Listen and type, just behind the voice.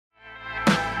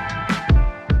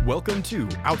Welcome to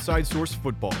Outside Source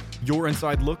Football, your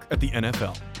inside look at the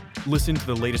NFL. Listen to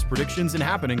the latest predictions and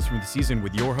happenings from the season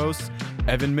with your hosts,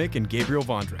 Evan Mick and Gabriel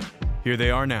Vondrak. Here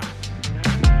they are now.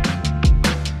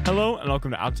 Hello and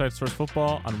welcome to Outside Source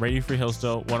Football on Radio Free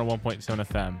Hillsdale 101.7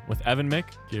 FM with Evan Mick,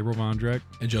 Gabriel Vondrak,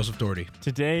 and Joseph Doherty.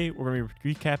 Today we're going to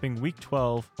be recapping Week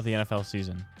 12 of the NFL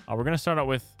season. We're going to start out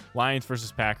with Lions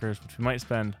versus Packers, which we might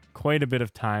spend quite a bit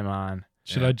of time on.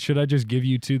 Should I just give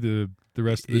you to the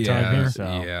rest of the time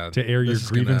here? To air your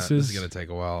grievances? This is going to take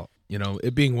a while. You know,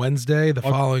 it being Wednesday, the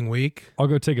following week. I'll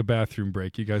go take a bathroom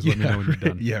break. You guys let me know when you're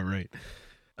done. Yeah, right.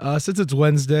 Since it's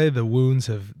Wednesday, the wounds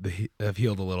have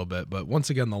healed a little bit. But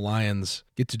once again, the Lions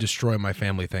get to destroy my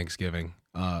family Thanksgiving.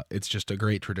 It's just a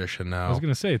great tradition now. I was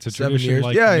going to say, it's a 7 tradition. years.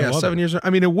 Like Yeah, 7 years. I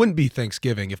mean, it wouldn't be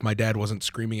Thanksgiving if my dad wasn't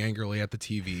screaming angrily at the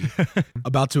TV,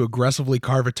 about to aggressively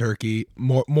carve a turkey,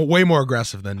 way more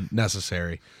aggressive than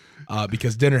necessary,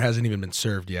 because dinner hasn't even been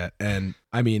served yet. And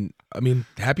I mean,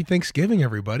 happy Thanksgiving,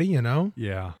 everybody. You know.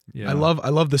 Yeah. I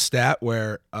love the stat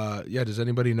where, does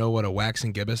anybody know what a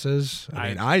waxing gibbous is?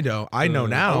 I know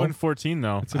now. 0-14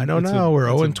 though. I know now. We're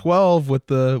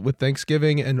 0-12 with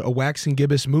Thanksgiving and a waxing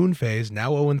gibbous moon phase.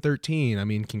 Now 0-13. I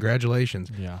mean,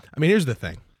 congratulations. Yeah. I mean, here's the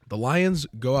thing: the Lions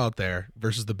go out there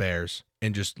versus the Bears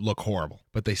and just look horrible,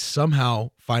 but they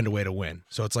somehow find a way to win.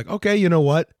 So it's like, okay, you know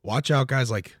what? Watch out,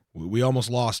 guys. Like, we almost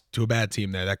lost to a bad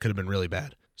team there. That could have been really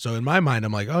bad. So in my mind,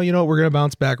 I'm like, oh, you know what? We're gonna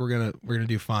bounce back. We're gonna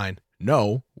do fine.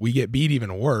 No, we get beat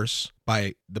even worse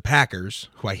by the Packers,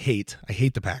 who I hate. I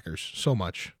hate the Packers so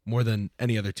much, more than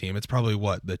any other team. It's probably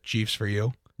the Chiefs for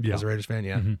you, as a Raiders fan,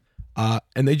 yeah. Mm-hmm.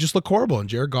 And they just look horrible. And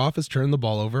Jared Goff has turned the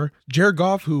ball over. Jared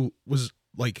Goff, who was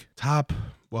like top.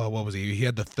 Well, what was he? He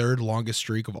had the third longest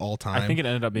streak of all time. I think it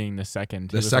ended up being the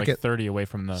second. The he was second, like 30 away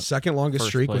from the second longest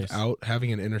streak place without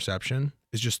having an interception.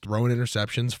 Is just throwing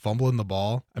interceptions, fumbling the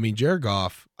ball. I mean, Jared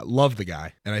Goff, I love the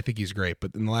guy, and I think he's great.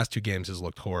 But in the last two games, has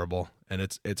looked horrible, and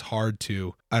it's hard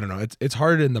to, I don't know, it's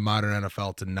hard in the modern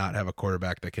NFL to not have a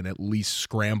quarterback that can at least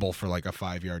scramble for like a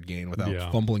 5-yard gain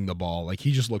without fumbling the ball. Like,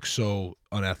 he just looks so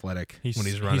unathletic when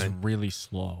he's running. He's really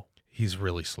slow. He's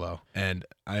really slow, and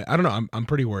I don't know. I'm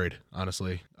pretty worried,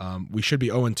 honestly. We should be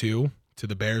 0-2 to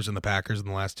the Bears and the Packers in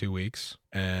the last 2 weeks,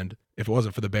 and if it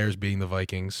wasn't for the Bears being the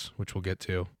Vikings, which we'll get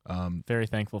to, very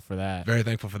thankful for that. Very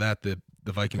thankful for that. The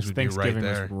Vikings would be right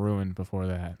there. Was ruined before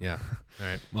that. Yeah. All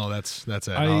right. Well, that's it.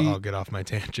 I'll get off my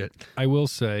tangent. I will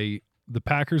say the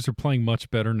Packers are playing much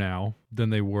better now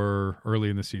than they were early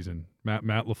in the season. Matt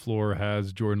LaFleur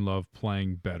has Jordan Love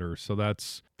playing better, so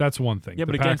that's one thing. Yeah,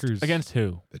 but against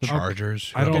who? The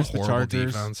Chargers. I don't have a horrible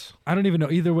defense. I don't even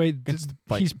know. Either way,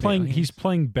 he's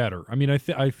playing better. I mean,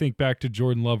 I think back to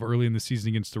Jordan Love early in the season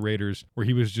against the Raiders, where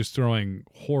he was just throwing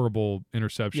horrible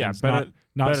interceptions. Yeah,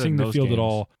 not seeing the field games at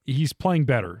all. He's playing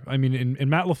better. I mean, and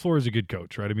Matt LaFleur is a good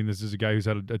coach, right? I mean, this is a guy who's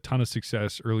had a ton of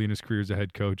success early in his career as a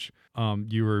head coach.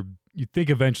 You'd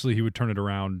think eventually he would turn it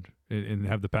around and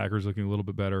have the Packers looking a little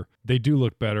bit better. They do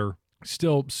look better.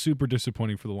 Still super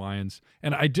disappointing for the Lions.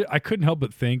 And I couldn't help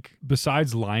but think,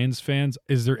 besides Lions fans,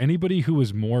 is there anybody who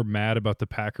was more mad about the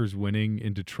Packers winning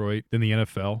in Detroit than the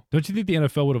NFL? Don't you think the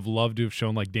NFL would have loved to have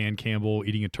shown like Dan Campbell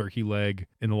eating a turkey leg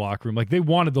in the locker room? Like, they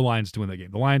wanted the Lions to win that game.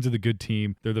 The Lions are the good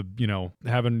team. They're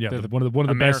one of the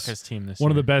America's best team this one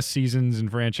year. of the best seasons in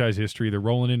franchise history. They're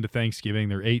rolling into Thanksgiving.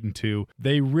 They're 8-2.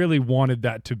 They really wanted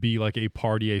that to be like a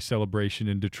party, a celebration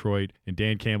in Detroit. And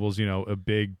Dan Campbell's, a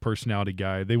big personality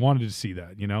guy. They wanted to see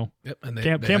that, Yep,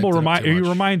 and Campbell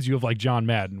reminds you of like John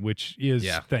Madden, which is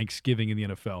Thanksgiving in the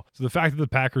NFL. So the fact that the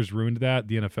Packers ruined that,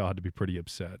 the NFL had to be pretty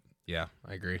upset. Yeah,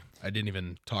 I agree. I didn't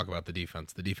even talk about the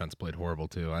defense. The defense played horrible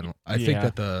too. I think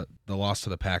that the loss to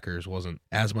the Packers wasn't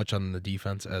as much on the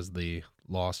defense as the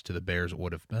loss to the Bears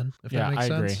would have been. If that makes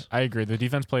sense. I agree. The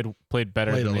defense played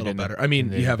better. Played a little better. I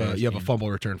mean, you have a fumble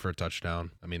return for a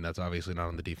touchdown. I mean, that's obviously not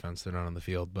on the defense. They're not on the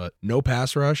field, but no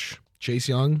pass rush. Chase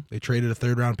Young, they traded a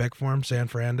 3rd-round pick for him. San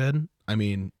Fran did. I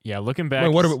mean, looking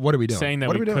back, what are we doing? Saying that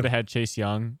we could have had Chase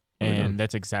Young, and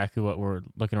that's exactly what we're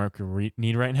looking at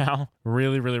need right now.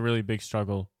 Really, really, really big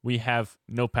struggle. We have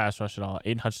no pass rush at all.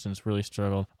 Aiden Hutchinson's really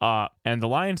struggled. And the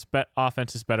Lions'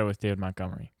 offense is better with David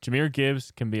Montgomery. Jahmyr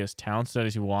Gibbs can be as talented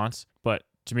as he wants, but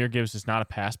Jahmyr Gibbs is not a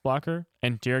pass blocker,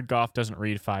 and Jared Goff doesn't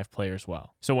read 5 players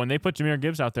well. So when they put Jahmyr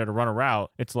Gibbs out there to run a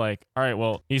route, it's like, all right,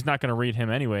 well, he's not going to read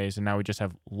him anyways, and now we just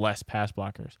have less pass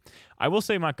blockers. I will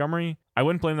say Montgomery, I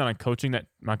wouldn't blame that on coaching that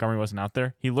Montgomery wasn't out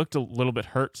there. He looked a little bit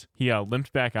hurt. He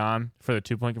limped back on for the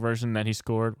 2-point conversion that he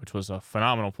scored, which was a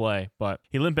phenomenal play, but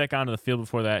he limped back onto the field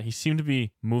before that. He seemed to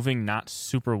be moving not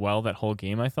super well that whole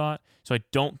game, I thought. So I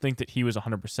don't think that he was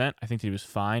 100%. I think that he was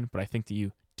fine, but I think that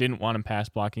you didn't want him pass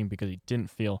blocking because he didn't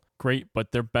feel great,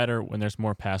 but they're better when there's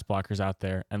more pass blockers out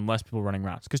there and less people running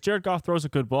routes. Because Jared Goff throws a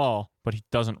good ball, but he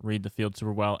doesn't read the field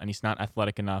super well, and he's not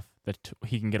athletic enough that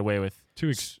he can get away with to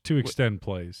extend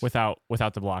plays without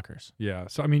the blockers. Yeah.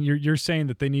 So I mean, you're saying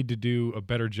that they need to do a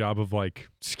better job of like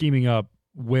scheming up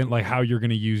when, like, how you're going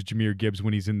to use Jahmyr Gibbs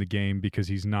when he's in the game, because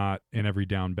he's not an every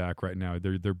down back right now.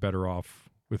 They're better off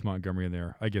with Montgomery in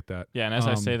there. I get that. Yeah, and as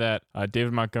I say that,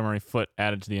 David Montgomery foot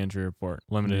added to the injury report,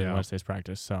 limited in Wednesday's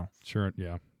practice. So sure,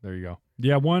 yeah, there you go.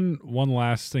 Yeah, one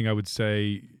last thing I would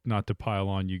say, not to pile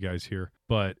on you guys here,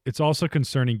 but it's also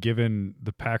concerning given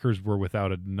the Packers were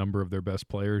without a number of their best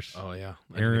players. Oh yeah,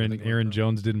 Aaron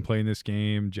Jones didn't play in this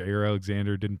game. Jair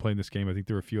Alexander didn't play in this game. I think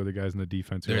there were a few other guys in the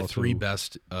defense. Their three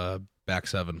best back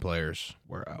seven players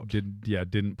were out.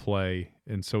 Didn't play,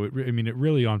 and so it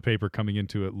really on paper coming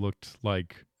into it looked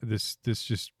like this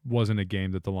just wasn't a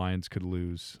game that the Lions could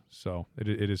lose. So it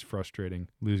is frustrating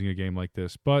losing a game like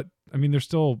this. But I mean,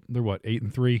 they're what,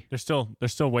 8-3. They're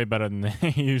still way better than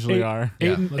they usually are.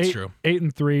 That's true.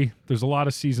 8-3. There's a lot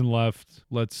of season left.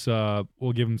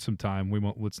 We'll give them some time.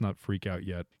 Let's not freak out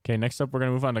yet. Okay, next up we're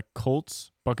gonna move on to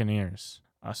Colts Buccaneers.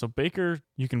 So Baker,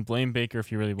 you can blame Baker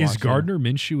if you really want to. Is Gardner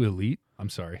Minshew elite? I'm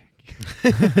sorry.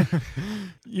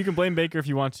 You can blame Baker if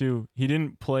you want to. He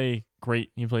didn't play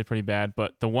great. He played pretty bad.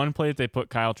 But the one play that they put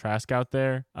Kyle Trask out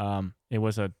there, it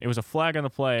was a flag on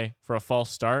the play for a false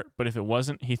start. But if it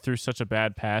wasn't, he threw such a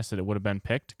bad pass that it would have been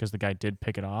picked because the guy did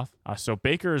pick it off. So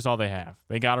Baker is all they have.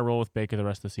 They got to roll with Baker the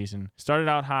rest of the season. Started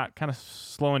out hot, kind of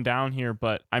slowing down here,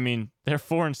 but I mean, they're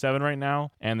 4-7 right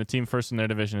now, and the team first in their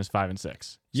division is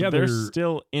 5-6. So they're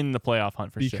still in the playoff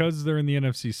hunt for sure. Because they're in the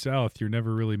NFC South, you're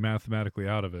never really mathematically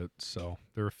out of it. So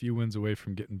they're a few wins away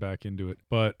from getting back into it.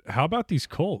 But how about these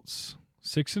Colts?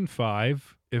 6-5.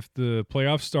 If the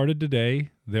playoffs started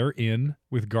today, they're in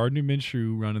with Gardner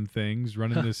Minshew running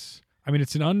this. I mean,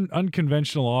 it's an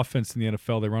unconventional offense in the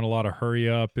NFL. They run a lot of hurry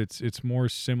up. It's more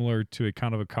similar to a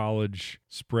kind of a college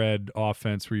spread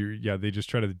offense where they just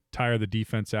try to tire the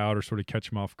defense out or sort of catch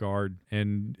them off guard.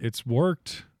 And it's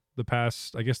worked the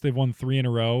past, I guess they've won 3 in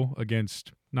a row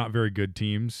against not very good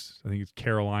teams. I think it's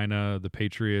Carolina, the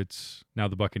Patriots, now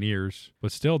the Buccaneers.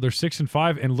 But still, they're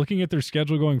 6-5. And looking at their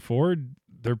schedule going forward,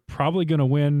 they're probably going to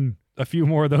win a few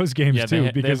more of those games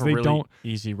too, because they really don't.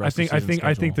 Easy. I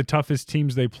think the toughest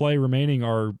teams they play remaining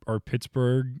are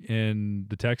Pittsburgh and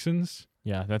the Texans.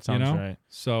 Yeah, that sounds right.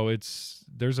 So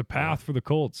there's a path for the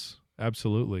Colts.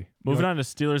 Absolutely. Moving on to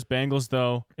Steelers-Bengals,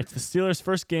 though. It's the Steelers'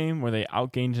 first game where they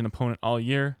outgained an opponent all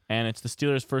year, and it's the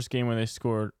Steelers' first game where they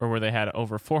scored or where they had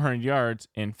over 400 yards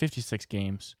in 56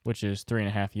 games, which is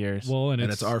 3.5 years. Well, and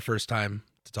it's our first time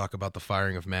to talk about the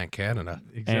firing of Matt Canada.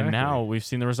 Exactly. And now we've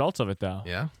seen the results of it, though.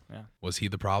 Yeah? Was he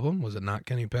the problem? Was it not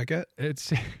Kenny Pickett?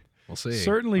 We'll see.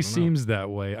 Certainly seems that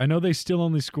way. I know they still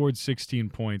only scored 16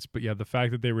 points, but the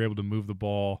fact that they were able to move the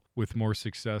ball with more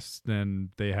success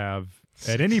than they have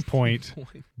at any point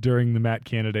during the Matt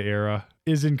Canada era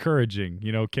is encouraging.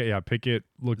 Pickett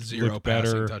looked Zero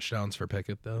better. Passing touchdowns for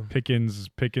Pickett, though. Pickens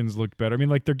looked better. I mean,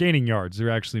 like, they're gaining yards.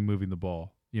 They're actually moving the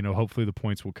ball. Hopefully the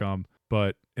points will come.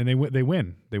 And they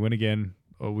win. They win again.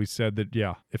 We said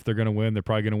that, if they're going to win, they're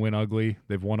probably going to win ugly.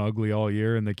 They've won ugly all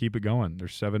year, and they keep it going. They're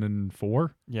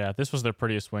 7-4. Yeah, this was their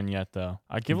prettiest win yet, though.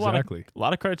 I give a lot of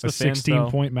credit to the fans,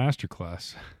 16-point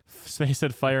masterclass. So they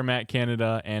said fire Matt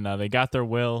Canada, and they got their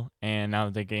will, and now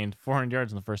they gained 400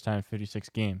 yards in the first time in 56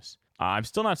 games. I'm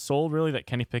still not sold, really, that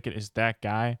Kenny Pickett is that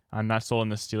guy. I'm not sold in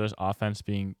the Steelers' offense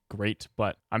being great,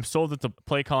 but I'm sold that the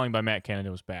play calling by Matt Canada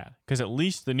was bad, because at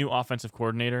least the new offensive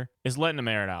coordinator is letting him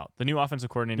air it out. The new offensive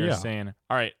coordinator is saying,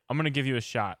 all right, I'm going to give you a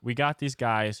shot. We got these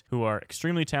guys who are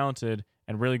extremely talented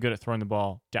and really good at throwing the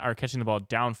ball or catching the ball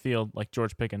downfield, like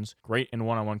George Pickens. Great in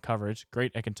one-on-one coverage.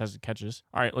 Great at contested catches.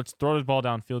 All right, let's throw the ball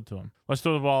downfield to him. Let's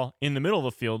throw the ball in the middle of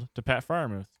the field to Pat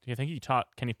Freiermuth. Do you think he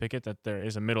taught Kenny Pickett that there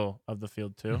is a middle of the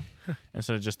field too,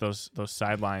 instead of just those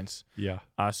sidelines? Yeah.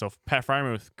 So Pat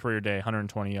Freiermuth, career day,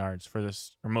 120 yards for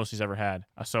this, or most he's ever had.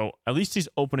 So at least he's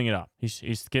opening it up.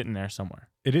 He's getting there somewhere.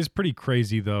 It is pretty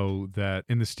crazy, though, that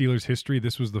in the Steelers' history,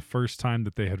 this was the first time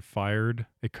that they had fired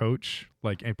a coach,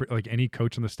 like any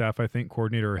coach on the staff, I think,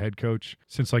 coordinator or head coach,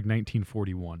 since like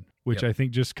 1941, which I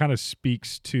think just kind of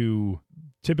speaks to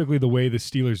typically the way the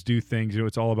Steelers do things.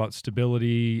 It's all about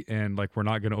stability and like we're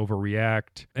not going to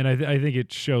overreact. And I think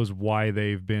it shows why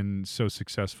they've been so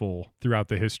successful throughout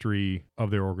the history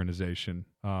of their organization.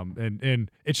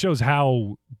 And it shows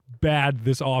how bad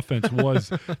this offense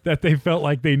was that they felt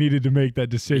like they needed to make that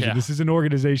decision. Yeah. This is an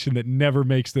organization that never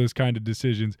makes those kind of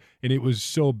decisions, and it was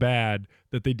so bad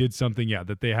that they did something,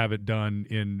 that they haven't done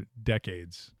in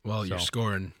decades. Well, you're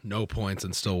scoring no points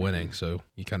and still winning, so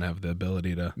you kind of have the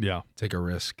ability to take a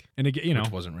risk. And again,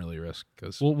 which wasn't really a risk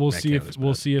because we'll see if They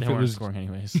it was scoring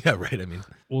anyways. Yeah, right. I mean,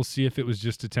 we'll see if it was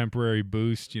just a temporary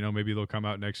boost. Maybe they'll come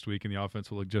out next week and the offense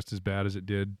will look just as bad as it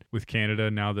did with Canada.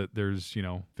 Now that there's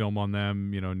film on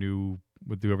them, new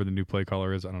with whoever the new play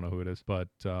caller is. I don't know who it is, but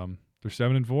they're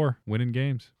 7-4, winning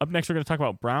games. Up next, we're going to talk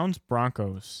about Browns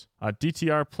Broncos.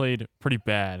 DTR played pretty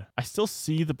bad. I still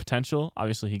see the potential.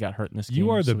 Obviously, he got hurt in this game.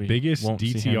 You are the so we biggest won't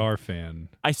see DTR him. fan.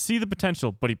 I see the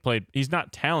potential, but he's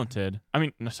not talented. I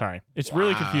mean, no, sorry. It's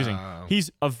really confusing. He's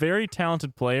a very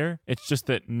talented player. It's just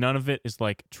that none of it is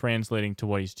like translating to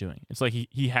what he's doing. It's like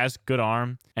he has good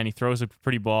arm and he throws a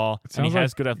pretty ball and he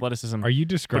has good athleticism. Are you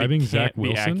describing Zach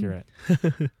Wilson? Wilson?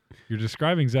 Accurate. You're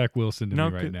describing Zach Wilson to me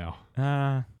right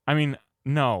now. I mean,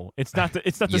 no, it's not the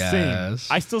same.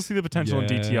 I still see the potential in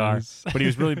DTR, but he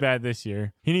was really bad this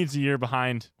year. He needs a year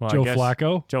behind Joe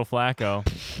Flacco. Joe Flacco.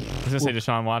 I was gonna say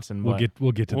Deshaun Watson. We'll get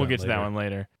to that one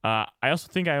later. I also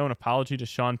think I owe an apology to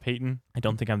Sean Payton. I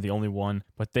don't think I'm the only one,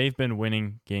 but they've been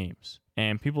winning games.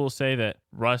 And people will say that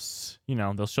Russ,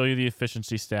 they'll show you the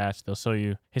efficiency stats. They'll show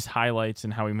you his highlights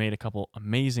and how he made a couple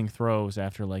amazing throws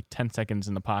after like 10 seconds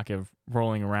in the pocket of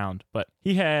rolling around. But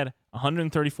he had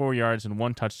 134 yards and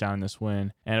 1 touchdown in this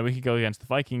win. And a week ago against the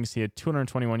Vikings, he had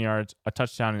 221 yards, a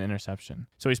touchdown, and an interception.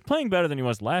 So he's playing better than he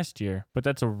was last year, but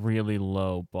that's a really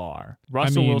low bar.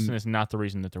 Russell Wilson is not the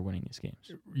reason that they're winning these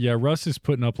games. Yeah, Russ is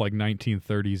putting up like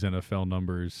 1930s NFL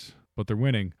numbers, but they're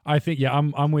winning. I think,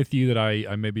 I'm with you that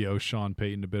I maybe owe Sean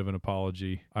Payton a bit of an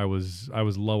apology. I was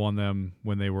low on them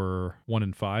when they were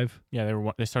 1-5.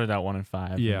 Yeah, they started out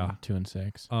 1-5. Yeah,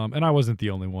 2-6. And I wasn't the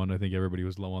only one. I think everybody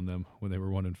was low on them when they were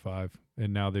 1-5.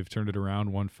 And now they've turned it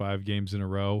around, won 5 games in a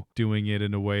row, doing it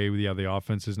in a way, the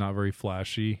offense is not very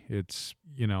flashy. It's,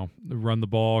 run the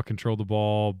ball, control the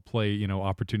ball, play,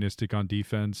 opportunistic on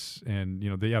defense. And,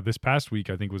 this past week,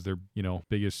 I think was their,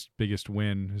 biggest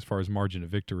win as far as margin of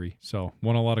victory. So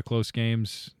won a lot of close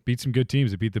games, beat some good teams.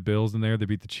 They beat the Bills in there. They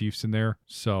beat the Chiefs in there.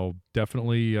 So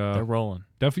definitely. They're rolling.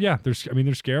 They're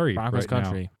scary. Broncos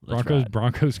country.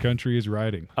 Broncos country is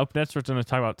riding. Up next, we're going to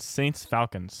talk about Saints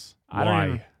Falcons.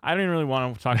 Why? I don't even really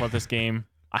want to talk about this game.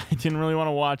 I didn't really want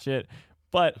to watch it,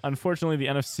 but unfortunately, the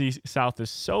NFC South is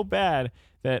so bad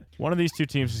that one of these two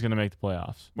teams is going to make the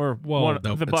playoffs, or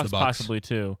the Bucs possibly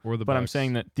too. Or the but Bucs. I'm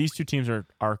saying that these two teams are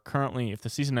currently, if the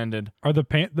season ended, are the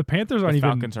Panthers aren't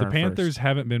even the Panthers first.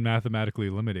 Haven't been mathematically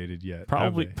eliminated yet.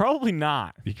 Probably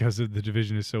not, because the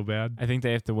division is so bad. I think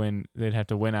they have to win. They'd have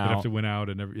to win out. They'd have to win out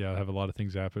and have a lot of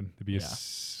things happen to be a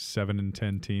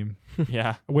 7-10 team.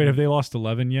 Yeah. Wait, have they lost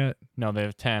 11 yet? No, they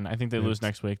have 10. I think they lose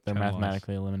next week. They're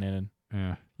mathematically eliminated.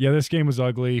 Yeah, this game was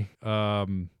ugly.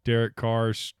 Derek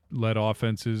Carr's led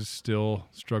offenses still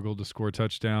struggled to score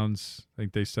touchdowns. I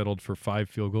think they settled for 5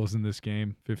 field goals in this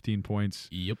game, 15 points.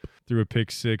 Yep. Threw a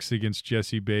pick 6 against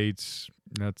Jesse Bates.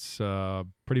 That's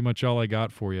pretty much all I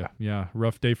got for you. Yeah,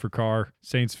 rough day for Carr.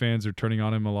 Saints fans are turning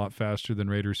on him a lot faster than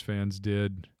Raiders fans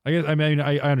did. I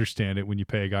understand it when you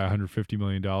pay a guy $150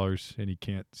 million and he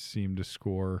can't seem to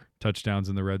score touchdowns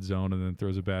in the red zone and then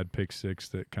throws a bad pick 6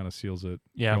 that kind of seals it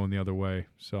going the other way.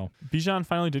 So Bijan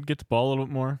finally did get the ball a little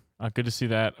bit more. Good to see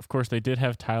that. Of course, they did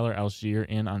have Tyler Algier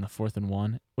in on the 4th and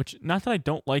 1, which, not that I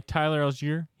don't like Tyler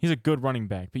Algier. He's a good running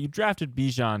back, but you drafted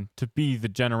Bijan to be the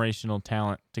generational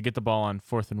talent, to get the ball on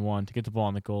 4th and 1, to get the ball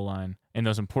on the goal line in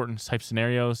those important type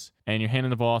scenarios, and you're handing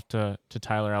the ball off to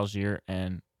Tyler Algier,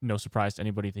 and no surprise to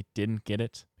anybody, they didn't get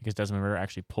it because Desmond Ridder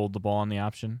actually pulled the ball on the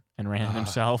option and ran it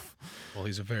himself. Well,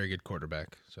 he's a very good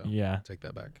quarterback, so take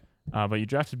that back. But you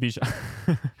drafted Bijan.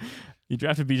 You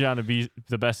drafted Bijan to be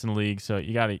the best in the league, so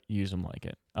you got to use him like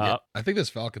it. I think this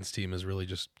Falcons team is really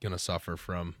just going to suffer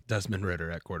from Desmond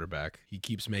Ridder at quarterback. He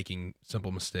keeps making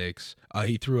simple mistakes.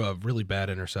 He threw a really bad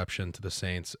interception to the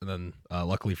Saints, and then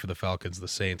luckily for the Falcons, the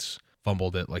Saints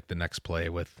fumbled it like the next play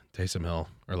with Taysom Hill,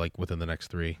 or like within the next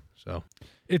 3. So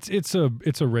it's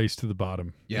a race to the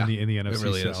bottom in the NFC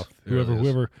really South.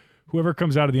 Whoever Whoever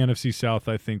comes out of the NFC South,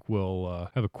 I think, will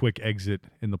have a quick exit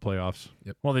in the playoffs.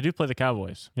 Yep. Well, they do play the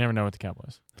Cowboys. You never know with the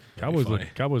Cowboys.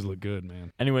 Cowboys look good,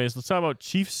 man. Anyways, let's talk about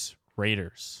Chiefs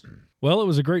Raiders. Well, it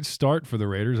was a great start for the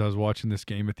Raiders. I was watching this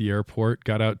game at the airport,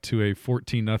 got out to a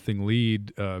 14-0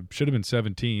 lead. Should have been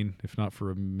 17, if not for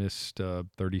a missed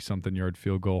 30-something yard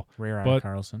field goal. Rare But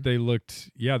Carlson.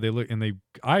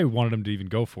 I wanted them to even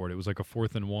go for it. It was like a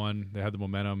 4th and 1. They had the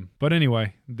momentum. But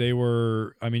anyway,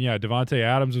 Devontae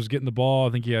Adams was getting the ball.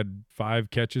 I think he had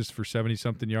 5 catches for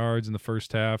 70-something yards in the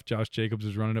first half. Josh Jacobs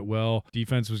was running it well.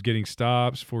 Defense was getting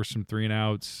stops, forced some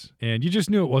 3-and-outs. And you just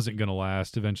knew it wasn't going to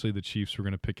last. Eventually, the Chiefs were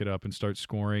going to pick it up and start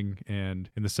scoring. And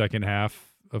in the second half,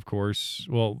 of course,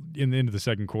 into the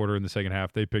second quarter, in the second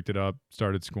half, they picked it up,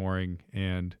 started scoring.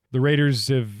 And the Raiders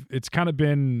it's kind of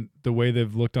been the way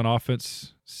they've looked on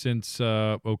offense since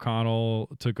O'Connell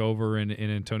took over and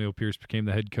Antonio Pierce became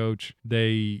the head coach.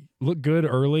 They look good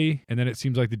early, and then it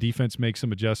seems like the defense makes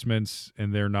some adjustments,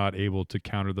 and they're not able to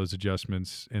counter those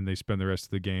adjustments, and they spend the rest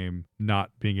of the game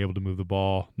not being able to move the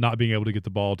ball, not being able to get the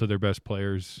ball to their best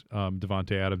players,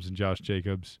 Devontae Adams and Josh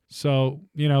Jacobs. So,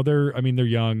 they're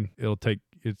young.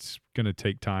 It's going to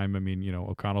take time.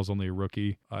 O'Connell's only a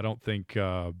rookie. I don't think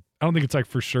it's like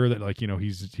for sure that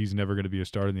he's never going to be a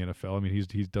starter in the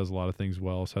NFL. He does a lot of things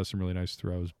well, has some really nice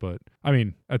throws, but at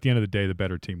the end of the day, the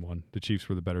better team won. The Chiefs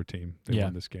were the better team. They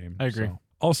won this game. I agree. So.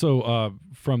 Also,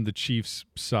 from the Chiefs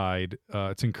side,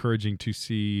 it's encouraging to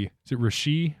see. Is it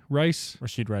Rashee Rice?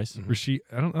 Rashid Rice. Mm-hmm. Rashee.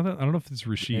 I don't know if it's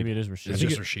Rashee. Maybe it is Rashid. It's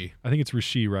just Rashee. I think it's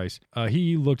Rashee Rice.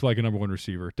 He looked like a number 1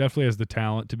 receiver. Definitely has the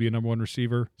talent to be a number 1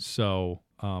 receiver. So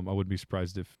I wouldn't be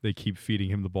surprised if they keep feeding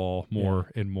him the ball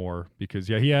more and more because,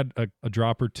 he had a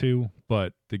drop or 2,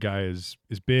 but the guy is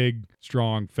big,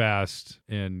 strong, fast,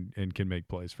 and can make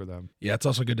plays for them. Yeah, it's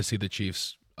also good to see the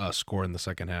Chiefs score in the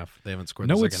second half. They haven't scored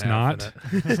the second half. No,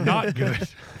 it's not. It's not good.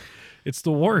 It's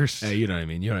the worst. Hey, you know what I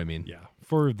mean? Yeah,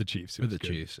 for the Chiefs.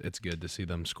 Chiefs, it's good to see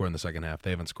them score in the second half.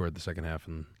 They haven't scored the second half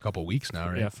in a couple weeks now,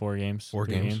 right? Yeah, 4 games. 4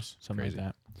 games. Something Crazy. like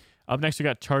that. Up next, we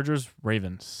got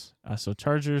Chargers-Ravens. So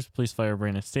Chargers, please fire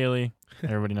Brandon Staley.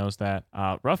 Everybody knows that.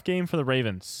 Rough game for the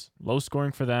Ravens. Low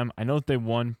scoring for them. I know that they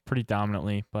won pretty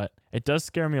dominantly, but it does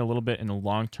scare me a little bit in the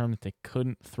long term that they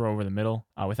couldn't throw over the middle.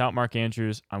 Without Mark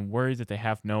Andrews, I'm worried that they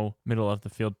have no middle of the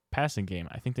field passing game.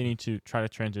 I think they need to try to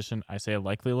transition Isaiah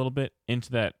Likely a little bit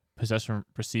into that possession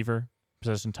receiver,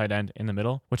 possession tight end in the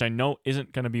middle, which I know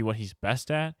isn't going to be what he's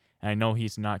best at. And I know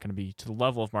he's not going to be to the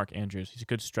level of Mark Andrews. He's a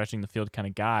good stretching the field kind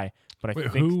of guy. But I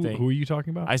think who are you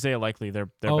talking about? Isaiah Likely, their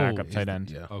backup tight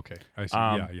end. Yeah. Okay, I see.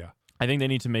 Yeah. I think they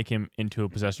need to make him into a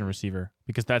possession receiver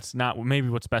because that's not maybe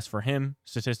what's best for him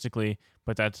statistically,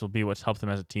 but that'll be what's helped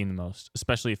them as a team the most,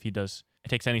 especially if he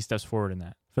takes any steps forward in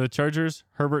that. For the Chargers,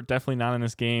 Herbert definitely not in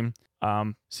this game.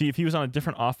 See, if he was on a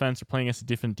different offense or playing against a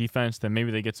different defense, then maybe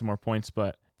they get some more points.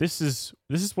 But this is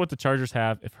what the Chargers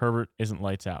have if Herbert isn't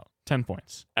lights out. 10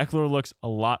 points. Eckler looks a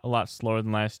lot slower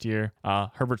than last year.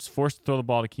 Herbert's forced to throw the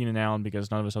ball to Keenan Allen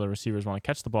because none of his other receivers want to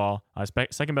catch the ball. His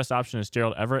second best option is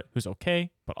Gerald Everett, who's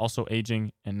okay, but also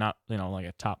aging and not, like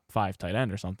a top 5 tight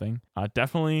end or something.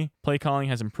 Definitely play calling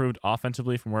has improved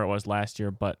offensively from where it was last year,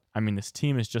 but this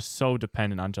team is just so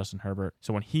dependent on Justin Herbert.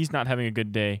 So when he's not having a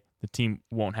good day, the team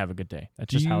won't have a good day.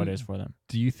 That's just how it is for them.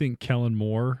 Do you think Kellen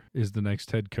Moore is the next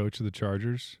head coach of the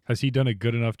Chargers? Has he done a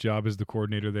good enough job as the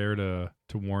coordinator there to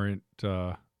warrant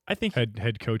I think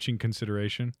head coaching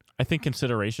consideration? I think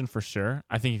consideration for sure.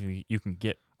 I think if you can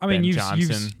get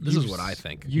Johnson. This is what I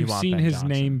think. You've seen his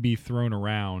name be thrown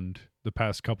around the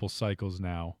past couple cycles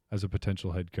now as a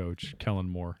potential head coach, Kellen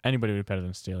Moore. Anybody would be better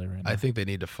than Staley right now. I think they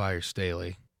need to fire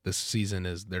Staley. This season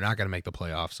they're not going to make the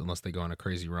playoffs unless they go on a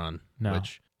crazy run,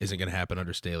 which isn't going to happen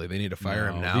under Staley. They need to fire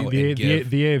him now. The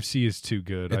AFC is too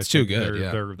good. It's too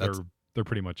good. They're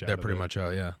pretty much out. They're pretty much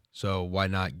out. Yeah. So why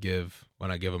not give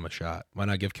him a shot? Why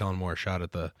not give Kellen Moore a shot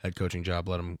at the head coaching job?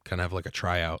 Let him kind of have like a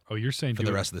tryout. Oh, you're saying for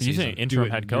the rest of the season. You're saying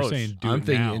interim head coach. I'm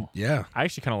thinking, yeah. I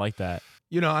actually kind of like that.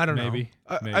 I don't know.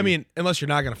 Maybe. Unless you're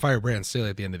not going to fire Brandon Staley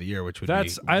at the end of the year, which would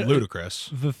be ludicrous.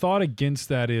 The thought against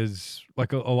that is,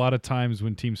 like a lot of times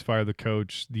when teams fire the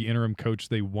coach, the interim coach,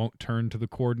 they won't turn to the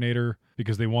coordinator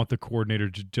because they want the coordinator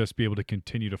to just be able to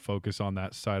continue to focus on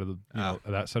that side of the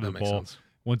that side of the ball. Sense.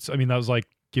 That was like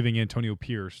giving Antonio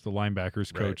Pierce, the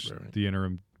linebackers coach, the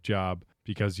interim job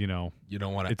because you don't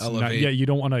want to elevate. You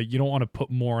don't want to put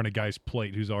more on a guy's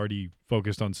plate who's already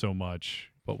focused on so much.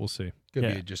 But we'll see. Could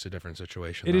be just a different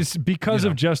situation. It is because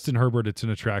of Justin Herbert. It's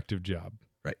an attractive job.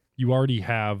 Right. You already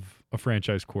have a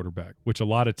franchise quarterback, which a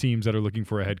lot of teams that are looking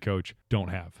for a head coach don't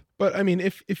have. But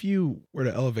if you were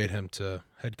to elevate him to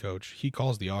head coach, he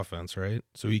calls the offense, right?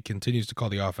 So he continues to call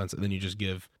the offense, and then you just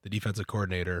give the defensive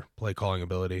coordinator play calling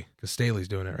ability because Staley's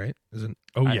doing it, right? Isn't?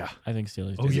 Oh yeah, I think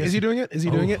Staley's. Is he doing it? Is he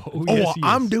doing it? Yes,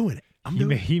 I'm doing it.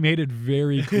 He made it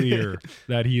very clear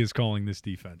that he is calling this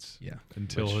defense. Yeah.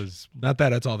 Until his not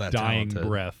that it's all that dying talented.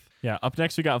 breath. Yeah, up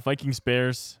next we got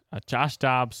Vikings-Bears. Josh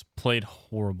Dobbs played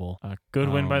horrible. Good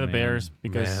win by the Bears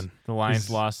because the Lions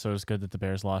lost, so it's good that the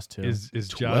Bears lost too. Is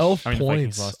 12 Josh,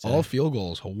 points, all field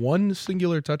goals, one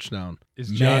singular touchdown.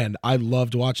 I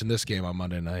loved watching this game on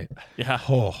Monday night. Yeah.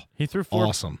 Oh, he threw 4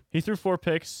 awesome. He threw 4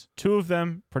 picks, 2 of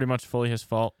them pretty much fully his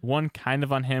fault. One kind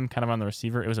of on him, kind of on the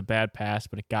receiver. It was a bad pass,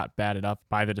 but it got batted up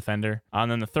by the defender. And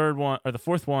then the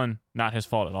fourth one, not his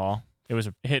fault at all. It was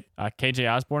a hit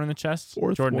KJ Osborne in the chest.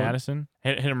 Jordan Addison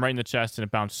hit him right in the chest, and it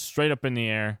bounced straight up in the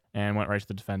air and went right to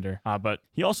the defender. But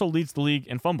he also leads the league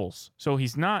in fumbles, so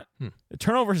he's not.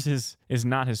 Turnovers is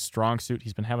not his strong suit.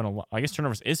 He's been having a lot. I guess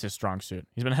turnovers is his strong suit.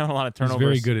 He's been having a lot of turnovers.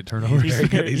 He's very good at turnovers.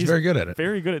 He's very good at it.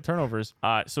 Very good at turnovers.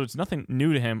 So it's nothing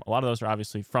new to him. A lot of those are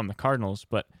obviously from the Cardinals,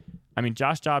 but I mean,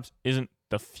 Josh Dobbs isn't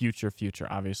the future,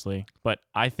 obviously. But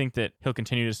I think that he'll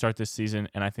continue to start this season,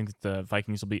 and I think that the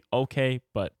Vikings will be okay,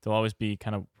 but they'll always be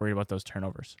kind of worried about those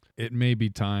turnovers. It may be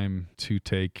time to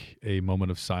take a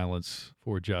moment of silence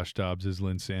for Josh Dobbs'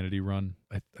 Linsanity run.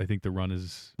 I think the run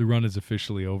is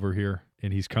officially over here,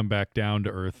 and he's come back down to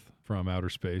earth from outer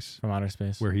space.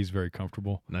 Where he's very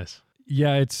comfortable. Nice.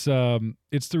 Yeah, it's the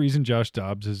reason Josh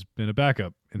Dobbs has been a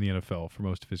backup in the NFL for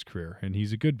most of his career, and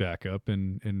he's a good backup.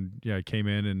 And yeah, he came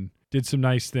in and did some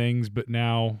nice things, but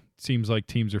now it seems like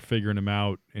teams are figuring him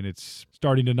out, and it's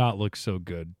starting to not look so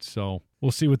good. So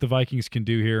we'll see what the Vikings can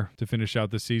do here to finish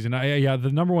out the season.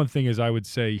 The number one thing is I would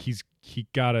say he's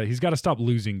gotta stop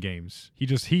losing games.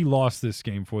 He lost this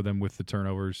game for them with the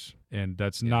turnovers, and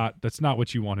that's not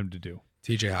what you want him to do.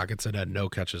 TJ Hawkinson had no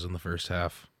catches in the first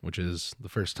half, which is the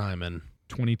first time in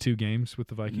 22 games with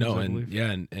the Vikings, I believe.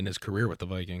 In his career with the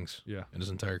Vikings. Yeah. In his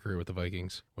entire career with the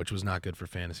Vikings, which was not good for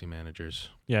fantasy managers.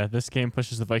 Yeah, this game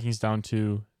pushes the Vikings down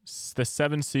to the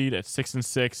 7 seed at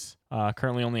 6-6,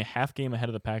 currently only a half game ahead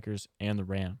of the Packers and the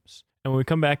Rams. And when we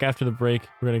come back after the break,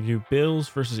 we're going to do Bills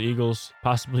versus Eagles,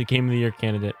 possibly Game of the Year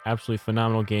candidate. Absolutely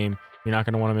phenomenal game. You're not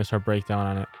going to want to miss our breakdown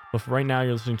on it. But for right now,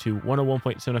 you're listening to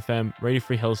 101.7 FM, Radio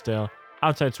Free Hillsdale,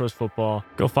 Outside Source Football.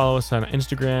 Go follow us on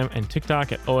Instagram and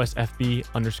TikTok at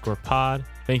OSFB_pod.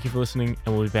 Thank you for listening,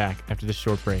 and we'll be back after this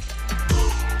short break.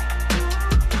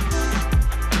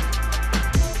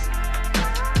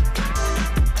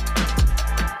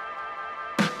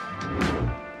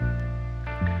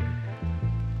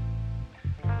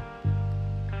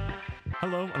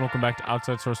 Hello and welcome back to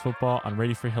Outside Source Football on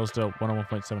Radio Free Hillsdale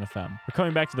 101.7 FM. We're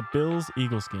coming back to the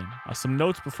Bills-Eagles game. Some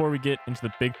notes before we get into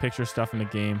the big picture stuff in the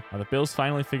game. The Bills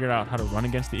finally figured out how to run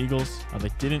against the Eagles. They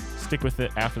didn't stick with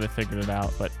it after they figured it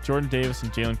out, but Jordan Davis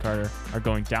and Jalen Carter are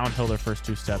going downhill their first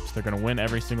 2 steps. They're going to win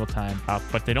every single time,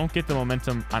 but they don't get the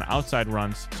momentum on outside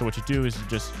runs. So what you do is you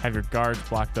just have your guards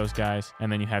block those guys,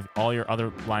 and then you have all your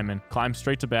other linemen climb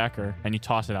straight to backer, and you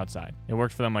toss it outside. It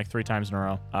worked for them like 3 times in a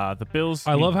row. The Bills...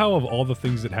 I love how of all the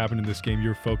things that happened in this game,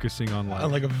 you're focusing on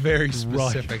like a very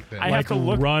specific thing. I have to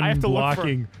look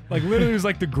blocking. Like literally, it was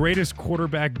like the greatest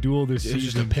quarterback duel this season.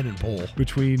 It's just a pin and pull.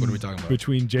 Between what are we talking about?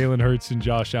 Between Jalen Hurts and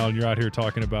Josh Allen, you're out here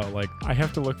talking about like I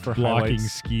have to look for blocking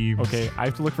highlights. schemes. Okay, I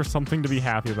have to look for something to be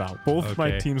happy about. Both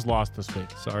my teams lost this week.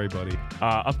 Sorry, buddy.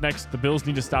 Up next, the Bills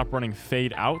need to stop running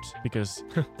fade out because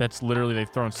that's literally they've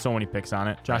thrown so many picks on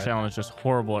it. Josh Allen is just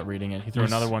horrible at reading it. He threw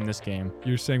another one this game.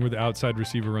 You're saying where the outside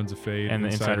receiver runs a fade and the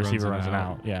inside receiver runs an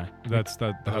out. Yeah, that's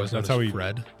how he.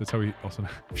 Fred. That's how he also.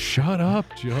 Shut up,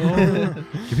 Joe.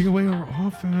 Giving away our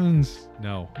offense.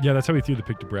 No. Yeah, that's how he threw the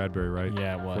pick to Bradbury, right?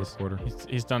 Yeah, it was. Fourth quarter.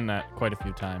 He's done that quite a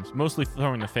few times. Mostly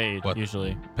throwing the fade,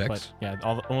 usually. Picks? But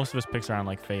yeah, most of his picks are on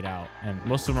like fade out. And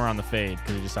most of them are on the fade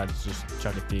because he decided to just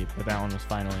chuck it deep. But that one was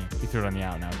finally, he threw it on the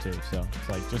out now too. So it's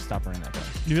like, just stop running that play.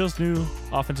 The Bills' new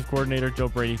offensive coordinator, Joe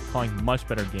Brady, calling much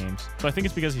better games. So I think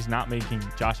it's because he's not making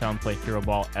Josh Allen play hero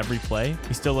ball every play.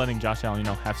 He's still letting Josh Allen,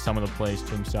 have some of the plays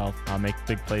to himself, make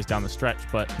big plays down the stretch.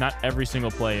 But not every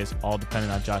single play is all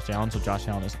dependent on Josh Allen. So Josh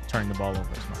Allen isn't turning the ball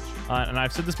over as much. And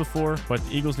I've said this before, but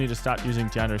the Eagles need to stop using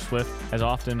DeAndre Swift as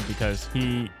often because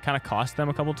he kind of cost them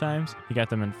a couple times. He got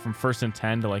them from 1st and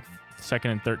 10 to like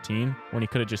 2nd and 13 when he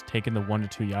could have just taken the 1 to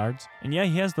 2 yards. And yeah,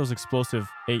 he has those explosive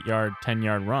 8-yard,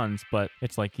 10-yard runs, but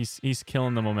it's like he's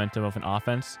killing the momentum of an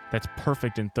offense that's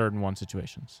perfect in 3rd and 1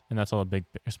 situations. And that's all the big,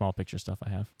 small picture stuff I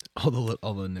have. All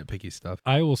the nitpicky stuff.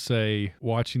 I will say,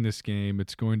 watching this game,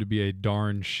 it's going to be a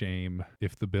darn shame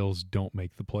if the Bills don't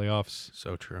make the playoffs.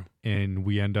 So true. And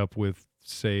we end up with,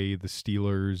 say, the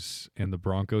Steelers and the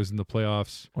Broncos in the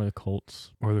playoffs. Or the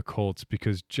Colts.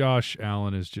 Because Josh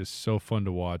Allen is just so fun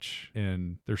to watch,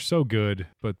 and they're so good,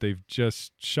 but they've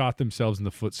just shot themselves in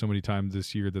the foot so many times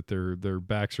this year. year that their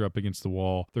backs are up against the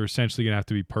wall. They're essentially going to have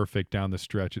to be perfect down the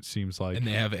stretch, it seems like. And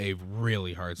they have a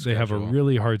really hard schedule. They have a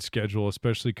really hard schedule,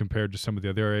 especially compared to some of the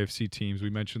other AFC teams. We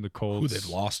mentioned the Colts. Who they've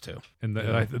lost to. And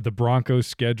the Broncos'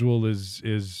 schedule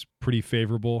is pretty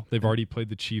favorable. They've already played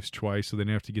the Chiefs twice, so they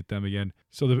didn't have to get them again.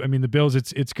 So, the Bills,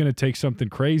 it's going to take something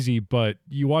crazy, but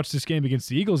you watch this game against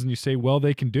the Eagles and you say, well,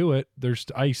 they can do it.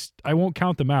 I won't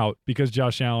count them out because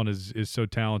Josh Allen is so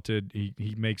talented.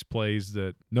 He makes plays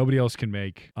that nobody else can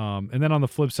make. And then on the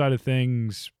flip side of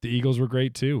things, the Eagles were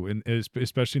great too, and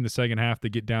especially in the second half, they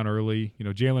get down early.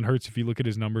 Jalen Hurts, if you look at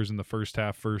his numbers in the first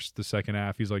half, the second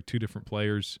half, he's like two different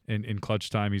players. In clutch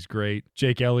time, he's great.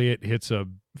 Jake Elliott hits a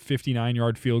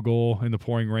 59-yard field goal in the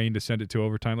pouring rain to send it to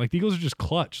overtime. Like, the Eagles are just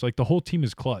clutch. Like, the whole team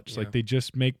is clutch. Like, they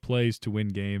just make plays to win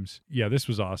games. Yeah, this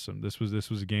was awesome. This was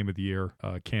a game of the year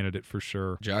candidate for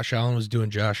sure. Josh Allen was doing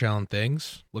Josh Allen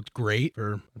things. Looked great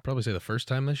for, I'd probably say, the first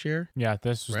time this year. Yeah,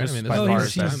 this was right? by far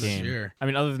his best this game. year. I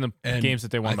mean, other than the games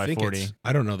that they won by 40.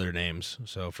 I don't know their names,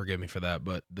 so forgive me for that.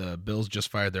 But the Bills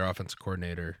just fired their offensive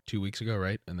coordinator 2 weeks ago,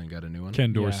 right? And then got a new one.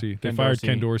 Ken Dorsey. Yeah, they fired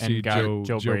Ken Dorsey. And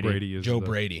Joe Brady. Is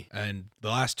Brady. And the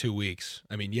last 2 weeks,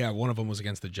 I mean, yeah, one of them was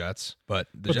against the Jets, but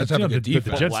the Jets have have a good defense.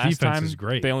 But the Jets last defense time, is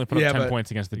great. They only put up 10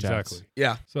 points against the Jets. Exactly.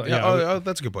 Yeah. So, Oh,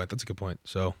 that's a good point. That's a good point.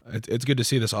 So it's good to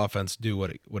see this offense do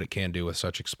what it can do with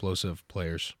such explosive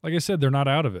players. Like I said, they're not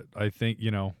out of it. I think,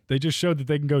 they just showed that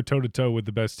they can go toe-to-toe with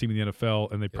the best team in the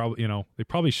NFL, and they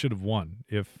probably should have won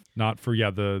if not for,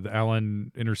 the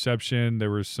Allen interception. There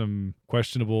was some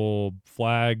questionable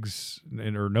flags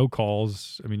or no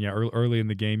calls. I mean, early in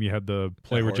the game, you had the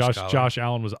play where Josh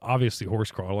Allen was obviously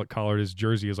horse collared. His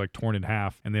jersey is like torn in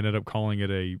half, and they ended up calling it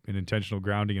an intentional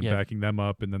grounding and backing them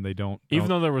up, and then they don't. Even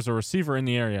though there was a receiver in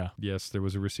the area. Yes, there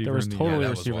was a receiver. There was in the totally area.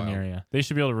 a receiver in the area. They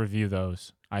should be able to review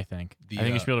those. I think you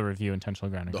should be able to review intentional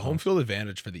grounding. The home field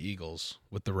advantage for the Eagles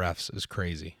with the refs is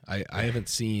crazy. I haven't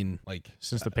seen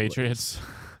since the Patriots.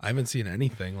 I haven't seen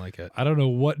anything like it. I don't know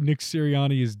what Nick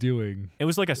Sirianni is doing. It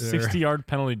was like a 60-yard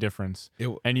penalty difference.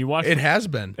 And you watch it has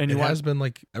been. And it has been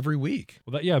like every week.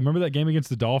 Well, remember that game against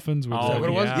the Dolphins? Is that what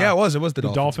it was? Yeah, it was. It was the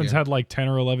Dolphins had like 10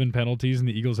 or 11 penalties, and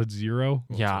the Eagles had 0.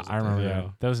 Yeah, I remember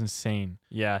that. That was insane.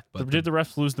 Yeah. Did the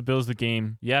refs lose the Bills the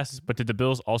game? Yes. But did the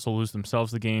Bills also lose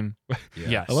themselves the game?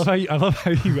 Yes. I love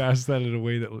how you asked that in a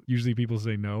way that usually people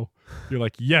say no. You're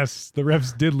like, yes, the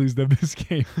refs did lose them this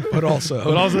game. But also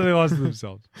they lost to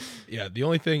themselves. Yeah, the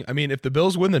only thing, I mean, if the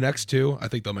Bills win the next two, I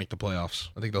think they'll make the playoffs.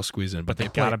 I think they'll squeeze in. But they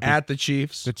play at the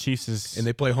Chiefs. The Chiefs is... And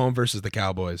they play home versus the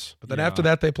Cowboys. But then after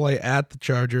that, they play at the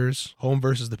Chargers, home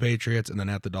versus the Patriots, and then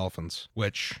at the Dolphins,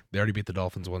 which they already beat the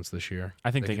Dolphins once this year.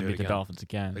 I think they can beat the Dolphins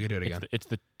again. They can do it again. It's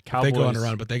the Cowboys. They go on a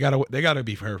run, but they gotta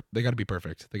be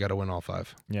perfect. They gotta win all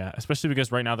 5. Yeah, especially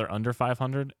because right now they're under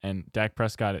 500, and Dak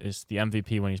Prescott is the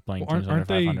MVP when he's playing teams under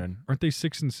 500. Aren't they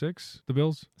 6-6? The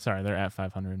Bills? Sorry, they're at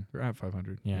 500. They're at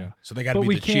 500. Yeah. So they gotta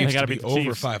beat the Chiefs to be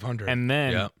over 500, and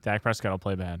then Dak Prescott will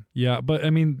play bad. Yeah, but I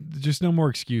mean, just no more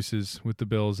excuses with the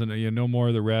Bills, and no more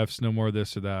of the refs, no more of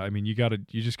this or that. I mean, you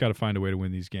just gotta find a way to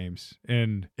win these games.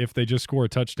 And if they just score a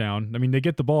touchdown, I mean, they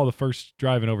get the ball the first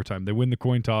drive in overtime. They win the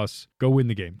coin toss. Go win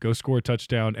the game. Go score a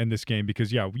touchdown, end this game.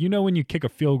 Because when you kick a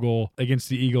field goal against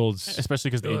the Eagles,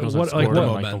 especially because the Eagles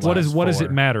what does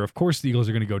it matter? Of course, the Eagles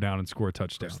are going to go down and score a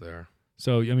touchdown. Of course they are.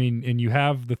 So, I mean, and you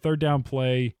have the third down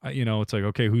play, it's like,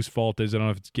 okay, whose fault is it? I don't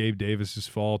know if it's Gabe Davis's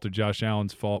fault or Josh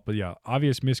Allen's fault, but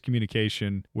obvious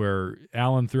miscommunication where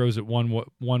Allen throws it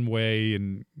one way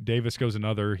and Davis goes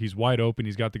another. He's wide open.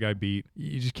 He's got the guy beat.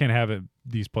 You just can't have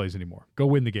these plays anymore. Go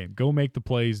win the game. Go make the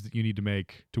plays that you need to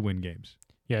make to win games.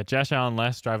 Yeah, Josh Allen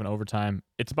last drive in overtime.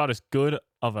 It's about as good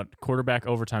of a quarterback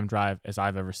overtime drive as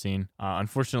I've ever seen.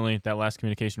 Unfortunately, that last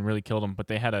communication really killed him, but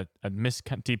they had a missed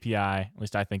DPI, at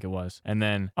least I think it was, and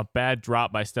then a bad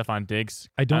drop by Stephon Diggs.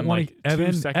 I don't want to...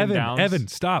 Evan,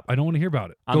 stop. I don't want to hear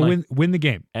about it. Go win the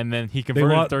game. And then he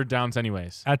converted third downs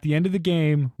anyways. At the end of the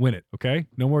game, win it, okay?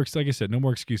 No more, like I said, no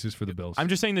more excuses for the Bills. I'm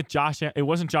just saying that it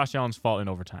wasn't Josh Allen's fault in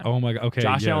overtime. Oh my God, okay,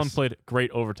 Josh Allen played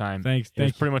great overtime. Thanks. It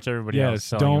was pretty much everybody else.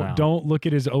 Don't look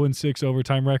at his 0-6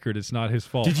 overtime record. It's not his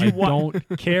fault. I don't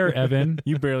care, Evan.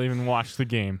 You barely even watched the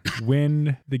game.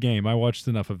 Win the game. I watched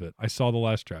enough of it. I saw the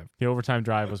last drive. The overtime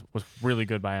drive was really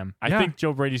good by him. I think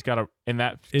Joe Brady's got an in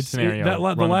that scenario. The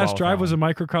run last ball drive was a Allen.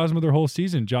 microcosm of their whole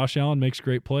season. Josh Allen makes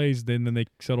great plays, then they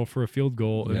settle for a field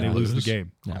goal and they lose the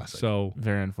game. Yeah. So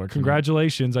Very unfortunate.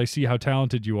 congratulations. I see how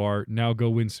talented you are. Now go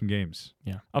win some games.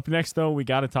 Yeah. Up next, though, we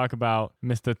got to talk about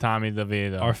Mr. Tommy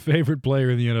DeVito. Our favorite player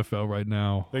in the NFL right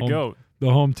now. The GOAT. The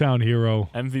hometown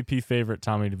hero. MVP favorite,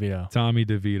 Tommy DeVito. Tommy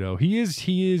DeVito.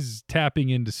 He is tapping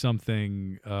into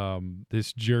something,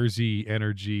 this Jersey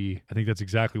energy. I think that's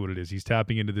exactly what it is. He's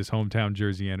tapping into this hometown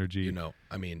Jersey energy. You know,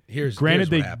 I mean, here's Granted,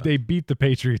 here's what happened. they beat the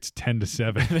Patriots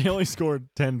 10-7. They only scored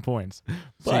 10 points.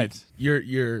 But See,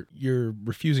 you're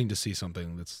refusing to see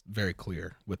something that's very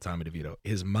clear with Tommy DeVito.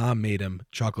 His mom made him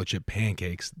chocolate chip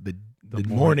pancakes the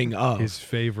morning of his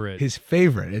favorite. It's his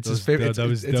favorite. It's his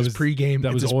pregame.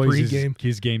 That was his always pregame.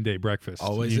 his game day breakfast.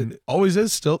 Always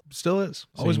is. Still is.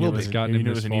 Always will be. gotten you him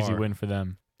knew it this was an easy far. win for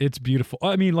them. It's beautiful.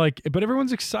 I mean, but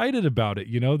everyone's excited about it.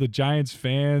 You know, the Giants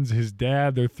fans, his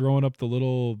dad, they're throwing up the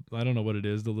little, I don't know what it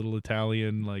is, the little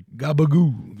Italian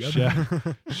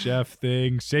Gabagoo. chef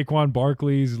thing. Saquon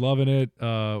Barkley's loving it.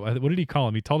 What did he call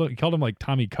him? He called him like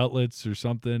Tommy Cutlets or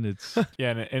something. It's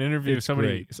Yeah, in an interview, It's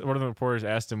one of the reporters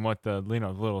asked him what the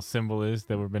little symbol is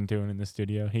that we've been doing in the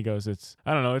studio. He goes,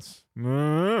 I don't know, it's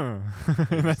and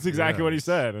that's exactly what he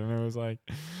said. And it was like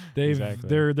exactly.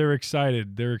 they're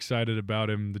excited. They're excited about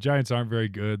him. The Giants aren't very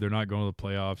good. They're not going to the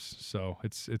playoffs, so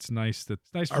it's nice for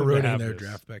them to ruining have their this.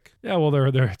 draft pick. Yeah, well,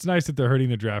 it's nice that they're hurting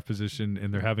the draft position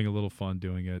and they're having a little fun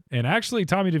doing it. And actually,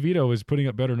 Tommy DeVito is putting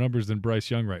up better numbers than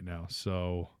Bryce Young right now.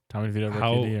 So Tommy DeVito, Rookie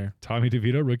of the Year. Tommy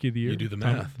DeVito, Rookie of the Year. You do the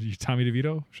math. Tommy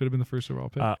DeVito should have been the first overall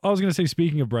pick. I was going to say,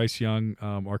 speaking of Bryce Young,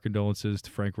 our condolences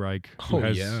to Frank Reich, who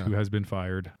has been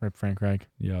fired. Rip Frank Reich.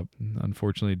 Yep.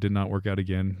 Unfortunately, it did not work out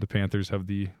again. The Panthers have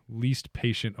the least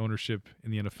patient ownership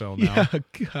in the NFL now. Yeah,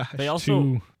 gosh. They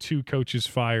also two coaches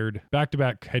fired,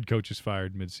 back-to-back head coaches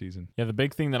fired midseason. Yeah, the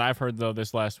big thing that I've heard though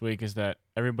this last week is that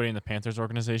everybody in the Panthers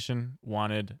organization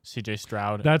wanted CJ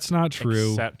Stroud. That's not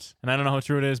true. And I don't know how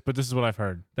true it is, but this is what I've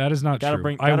heard. That is not true.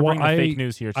 Bring the fake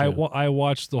news here too. I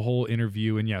watched the whole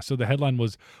interview, and so the headline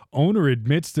was, owner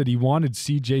admits that he wanted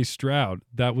CJ Stroud.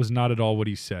 That was not at all what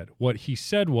he said. What he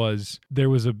said was there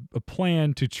was a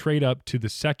plan to trade up to the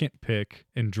second pick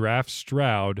and draft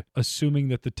Stroud, assuming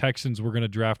that the Texans were going to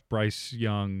draft Bryce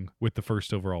Young with the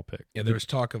first overall pick. Yeah, there was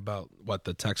talk about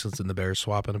the Texans and the Bears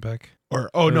swapping a pick.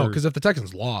 No, because if the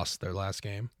Texans lost their last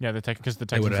game. Yeah, because the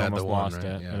Texans had almost the one, lost right?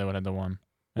 it. Yeah. And they would have had the one.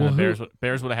 Well, Bears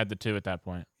would have had the 2 at that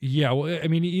point. Yeah, well, I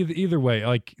mean, either way,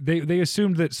 like they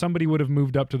assumed that somebody would have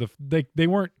moved up to they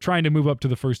weren't trying to move up to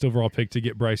the first overall pick to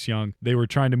get Bryce Young. They were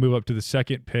trying to move up to the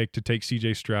second pick to take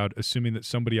CJ Stroud, assuming that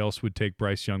somebody else would take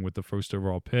Bryce Young with the first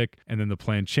overall pick. And then the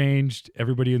plan changed.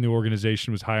 Everybody in the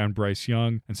organization was high on Bryce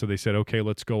Young, and so they said, okay,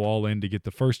 let's go all in to get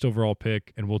the first overall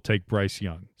pick, and we'll take Bryce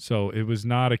Young. So it was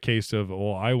not a case of,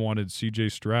 I wanted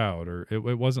CJ Stroud, or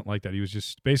it wasn't like that. He was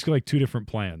just basically like two different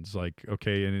plans. Like,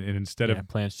 okay, and instead of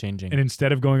plans changing. And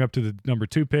instead of going up to the number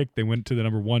 2 pick, they went to the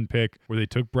number 1 pick, where they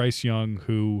took Bryce Young,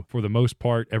 who, for the most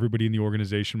part, everybody in the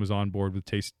organization was on board with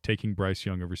taking Bryce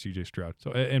Young over CJ Stroud.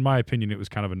 So, in my opinion, it was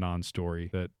kind of a non-story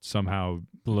that somehow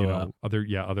blew up.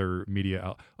 Other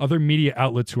media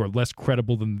outlets who are less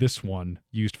credible than this one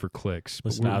used for clicks.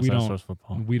 But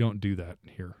we don't do that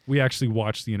here. We actually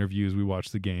watch the interviews. We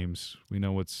watch the games. We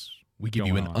know we give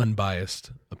you an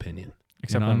unbiased opinion.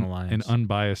 Except on the Lions. An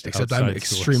unbiased Except I'm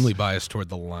extremely biased toward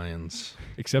the Lions.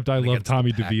 Except I love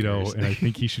Tommy DeVito, and I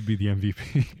think he should be the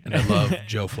MVP. And I love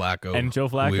Joe Flacco. And Joe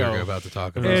Flacco. We were about to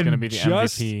talk about. He's going to be the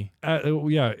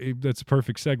MVP. That's a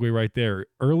perfect segue right there.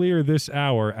 Earlier this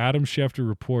hour, Adam Schefter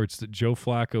reports that Joe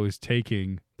Flacco is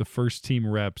taking the first team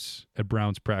reps at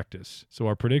Browns practice. So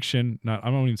our prediction,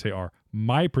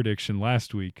 my prediction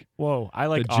last week. Whoa, I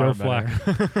like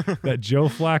that Joe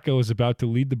Flacco is about to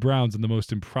lead the Browns in the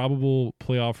most improbable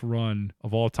playoff run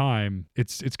of all time.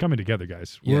 It's coming together,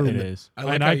 guys. Yeah, it is.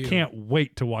 I can't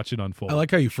wait to watch it unfold. I like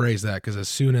how you phrase that, because as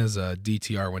soon as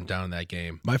DTR went down in that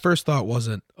game, my first thought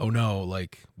wasn't, oh no,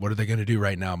 like what are they going to do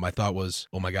right now? My thought was,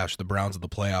 oh my gosh, the Browns in the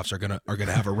playoffs are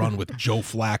gonna have a run with Joe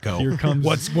Flacco. Here comes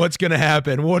what's going to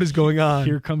happen? What is going on?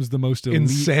 Here comes the most elite,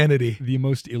 insanity. The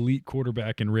most elite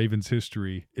quarterback in Ravens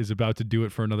history is about to do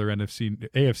it for another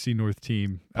AFC North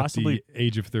team possibly, at the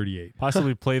age of 38.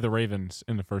 Possibly play the Ravens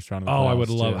in the first round of the playoffs. I would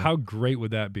love it. How great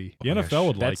would that be? The NFL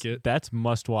would like it. That's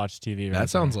must-watch TV. That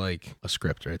sounds like a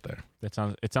script right there. It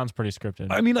sounds pretty scripted.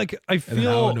 I mean, like, I feel... And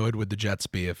how annoyed would the Jets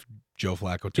be if Joe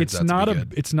Flacco turns out to be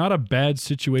good. It's not a bad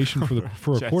situation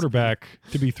for a quarterback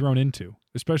to be thrown into,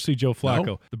 especially Joe Flacco.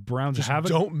 No. The Browns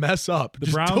don't mess up.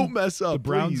 Don't mess up. The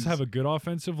Browns please. have a good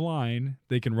offensive line.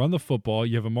 They can run the football.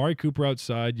 You have Amari Cooper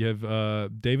outside. You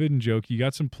have David Njoku. You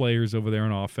got some players over there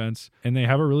on offense, and they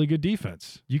have a really good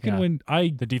defense. You can win.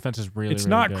 The defense is really. It's really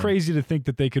not good. crazy to think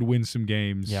that they could win some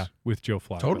games. With Joe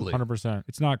Flacco. Totally. 100%.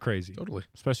 It's not crazy. Totally.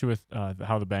 Especially with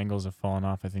how the Bengals have fallen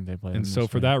off. I think they played. And so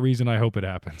for that reason, I hope it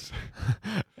happens.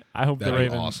 I hope That'd the be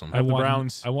Ravens. awesome. The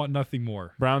Browns. I want nothing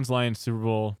more. Browns Lions Super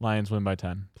Bowl. Lions win by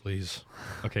 10. Please.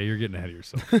 Okay, you're getting ahead of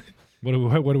yourself. What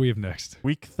do we have next?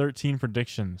 Week 13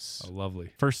 predictions. Oh,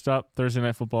 lovely. First up, Thursday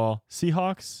Night Football,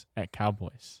 Seahawks at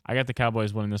Cowboys. I got the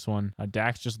Cowboys winning this one.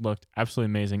 Dax just looked absolutely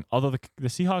amazing. Although the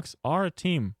Seahawks are a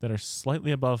team that are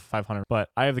slightly above 500, but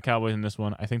I have the Cowboys in this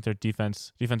one. I think their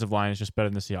defensive line is just better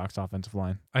than the Seahawks offensive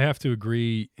line. I have to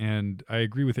agree, and I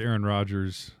agree with Aaron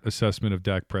Rodgers' assessment of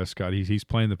Dak Prescott. He's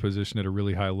playing the position at a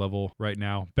really high level right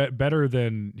now, better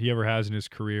than he ever has in his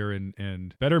career,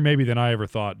 and better maybe than I ever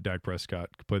thought Dak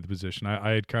Prescott could play the position. I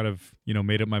had kind of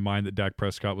made up my mind that Dak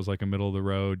Prescott was like a middle of the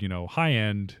road, high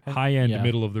end,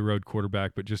 middle of the road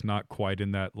quarterback, but just not quite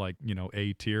in that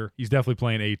A tier. He's definitely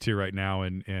playing A tier right now,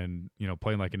 and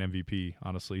playing like an MVP.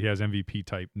 Honestly, he has MVP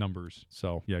type numbers.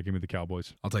 So yeah, give me the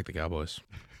Cowboys. I'll take the Cowboys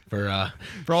for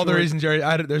all the reasons, Jerry.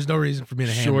 There's no reason for me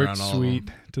to hammer on all sweet, of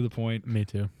them. to the point. Me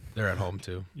too. They're at home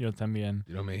too. Yo, también.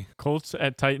 You know me. Colts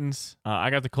at Titans. I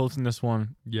got the Colts in this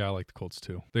one. Yeah, I like the Colts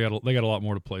too. They got a lot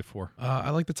more to play for. I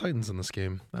like the Titans in this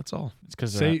game. That's all. It's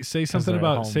because say something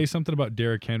about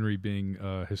Derrick Henry being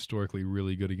historically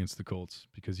really good against the Colts,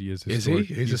 because he is. Is he?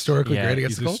 He's historically great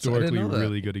against the Colts. Historically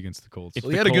really good against the Colts.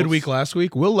 Well, he had a good week last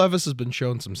week. Will Levis has been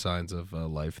showing some signs of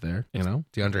life there.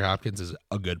 DeAndre Hopkins is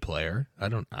a good player. I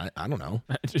don't know.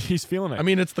 He's feeling it. I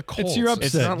mean, it's the Colts. It's your upset.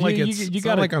 It's not like it's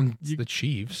not like I'm the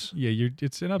Chiefs. Yeah,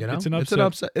 it's an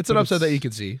upset. It's an upset that you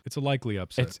can see. It's a likely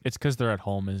upset. It's because they're at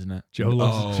home, isn't it? Joe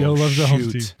loves the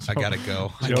home team. I gotta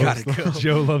go.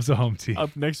 Joe loves the home team.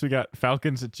 Up next, we got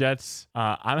Falcons at Jets.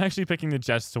 I'm actually picking the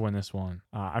Jets to win this one.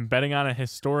 I'm betting on a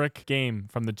historic game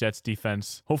from the Jets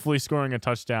defense, hopefully scoring a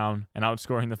touchdown and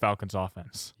outscoring the Falcons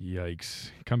offense.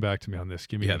 Yikes. Come back to me on this.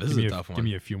 Give me this is a tough one. Give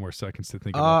me a few more seconds to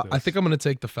think about this. I think I'm going to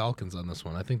take the Falcons on this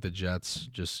one. I think the Jets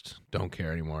just don't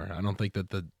care anymore. I don't think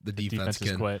that the defense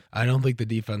can quit. I don't think the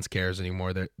defense cares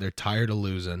anymore. They're tired of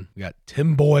losing. We got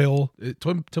Tim Boyle.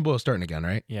 Tim Boyle's starting again,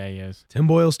 right? Yeah, he is. Tim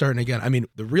Boyle's starting again. I mean,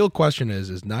 the real question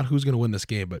is not who's going to win this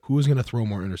game, but who's going to throw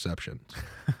more interceptions,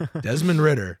 Desmond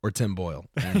Ridder or Tim Boyle?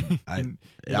 And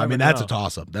I mean, that's a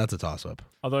toss-up. That's a toss-up.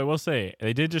 Although I will say,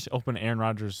 they did just open Aaron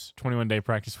Rodgers' 21-day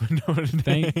practice window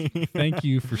today. Thank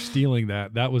you for stealing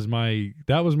that. That was my.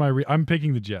 I'm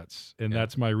picking the Jets, and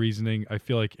that's my reasoning. I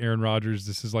feel like Aaron Rodgers.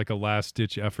 This is like a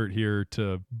last-ditch effort here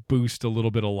to boost a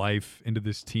little bit of life into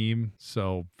this team.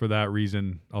 So for that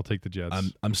reason, I'll take the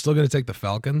Jets. I'm still going to take the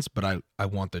Falcons, but I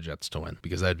want the Jets to win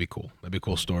because that'd be cool. That'd be a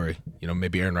cool story.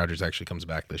 Maybe Aaron Rodgers actually comes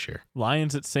back this year.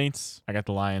 Lions at Saints. I got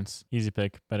the Lions. Easy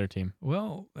pick. Better team.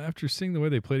 Well, after seeing the way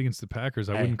they played against the Packers,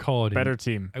 I wouldn't call it better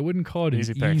team. I wouldn't call it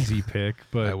easy an easy pick,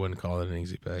 but I wouldn't call it an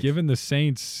easy pick. Given the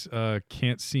Saints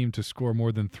can't seem to score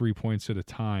more than 3 points at a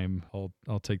time,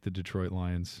 I'll take the Detroit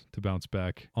Lions to bounce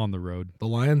back on the road. The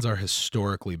Lions are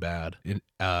historically bad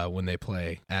when they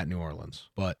play at New Orleans,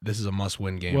 but this is a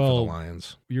must-win game for the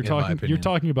Lions. You're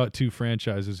talking about two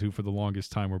franchises who, for the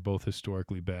longest time, were both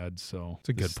historically bad. So it's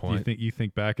a good point. You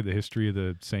think back of the history of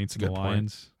the Saints and the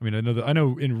Lions. I mean, I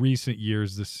know in recent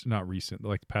years,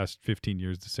 like the past 15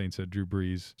 years, the Saints had Drew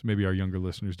Brees. So maybe our younger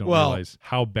listeners don't realize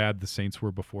how bad the Saints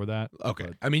were before that. Okay,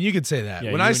 I mean, you could say that.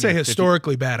 When I say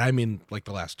historically bad, I mean like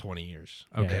the last 20 years.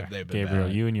 Okay, they've been Gabriel,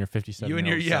 bad. you and your 57.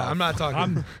 I'm not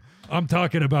talking. I'm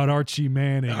talking about Archie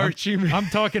Manning. I'm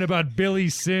talking about Billy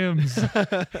Sims.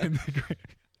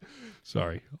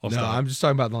 Sorry. I'm just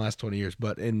talking about in the last 20 years.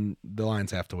 But the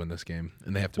Lions have to win this game,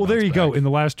 and they have to. Well, there you go. In the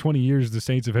last 20 years, the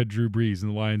Saints have had Drew Brees,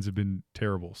 and the Lions have been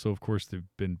terrible. So of course they've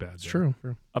been bad. It's true.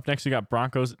 Up next, we got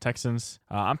Broncos at Texans.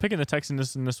 I'm picking the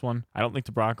Texans in this one. I don't think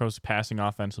the Broncos' passing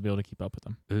offense will be able to keep up with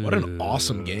them. What an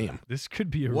awesome game! This could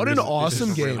be an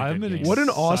awesome game. What an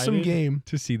awesome game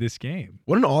to see this game.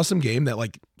 What an awesome game that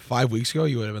 5 weeks ago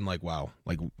you would have been like, wow,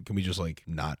 can we just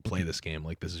not play this game?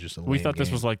 This is just a. We thought this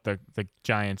game. was like the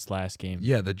Giants last game.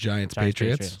 Yeah, the Giants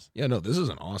Patriots. Yeah, no, this is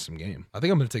an awesome game. I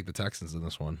think I'm going to take the Texans in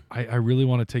this one. I really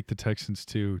want to take the Texans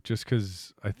too, just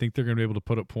because I think they're going to be able to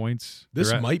put up points.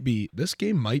 This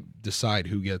game might decide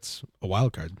who gets a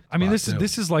wild card. I mean, this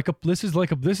is going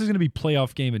to be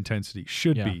playoff game intensity.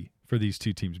 Should be for these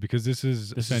two teams because this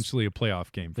is essentially a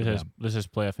playoff game for them. This has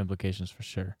playoff implications for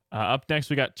sure. Up next,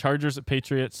 we got Chargers at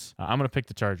Patriots. I'm going to pick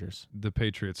the Chargers. The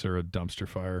Patriots are a dumpster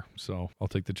fire, so I'll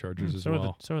take the Chargers as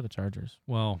well. So are the Chargers.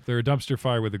 Well, they're a dumpster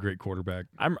fire with a great quarterback.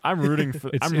 I'm rooting for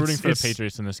the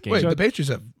Patriots in this game. Wait, the Patriots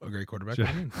have a great quarterback.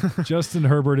 Justin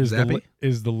Herbert is Zappy?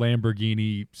 the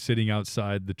Lamborghini sitting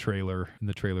outside the trailer in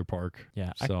the trailer park.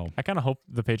 Yeah, so I kind of hope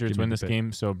the Patriots win this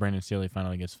game so Brandon Staley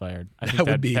finally gets fired. I think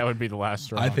that would be the last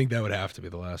straw. I think that would have to be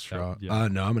the last straw. Yeah.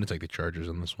 No, I'm going to take the Chargers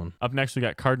in this one. Up next, we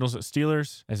got Cardinals at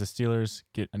Steelers. As the Steelers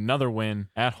get another win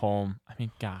at home. I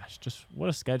mean, gosh, just what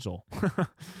a schedule.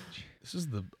 This is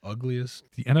the ugliest.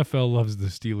 The NFL loves the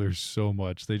Steelers so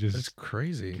much. It's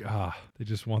crazy. They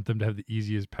just want them to have the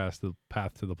easiest path to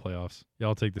the playoffs. Yeah,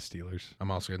 I'll take the Steelers. I'm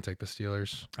also going to take the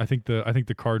Steelers. I think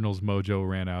the Cardinals' mojo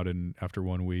ran out after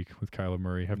 1 week with Kyler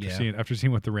Murray after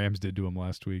seeing what the Rams did to him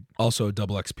last week. Also a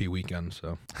double XP weekend,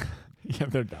 so yeah,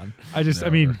 they're done.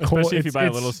 Especially if you buy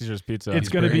a Little Caesars pizza, it's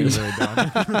going to be really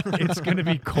done. It's going to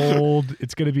be cold.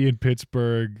 It's going to be in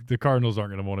Pittsburgh. The Cardinals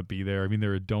aren't going to want to be there. I mean,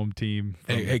 they're a dome team.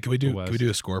 Hey, can we do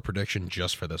a score prediction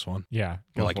just for this one? Yeah,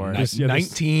 go like for it.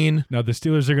 19. No, the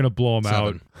Steelers are going to blow them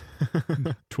 7.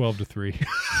 out. 12-3.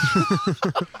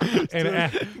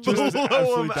 And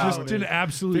just an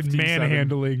absolute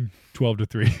manhandling.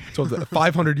 12-3. So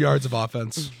 500 yards of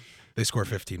offense. They score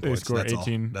 15 points. Score That's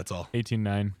 18. all. That's all.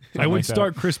 18-9. I would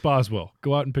start Chris Boswell.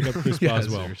 Go out and pick up Chris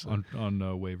Boswell seriously. on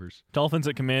waivers. Dolphins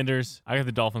at Commanders. I got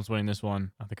the Dolphins winning this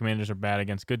one. The Commanders are bad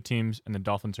against good teams, and the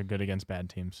Dolphins are good against bad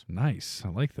teams. Nice. I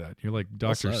like that. You're like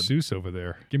Dr. Seuss over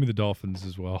there. Give me the Dolphins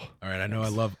as well. All right. I know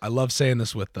I love saying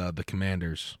this with the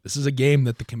Commanders. This is a game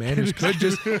that the Commanders could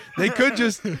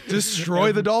just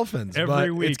destroy the Dolphins.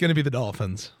 Every week. It's going to be the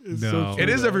Dolphins. No. It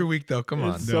is every week, though. Come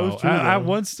on. It's so true, I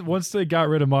once they got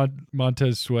rid of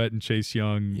Montez Sweat and Chase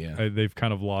Young, Yeah. they've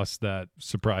kind of lost that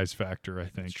surprise factor, I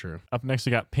think. It's true. Up next,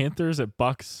 we got Panthers at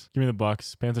Bucks. Give me the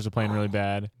Bucks. Panthers are playing really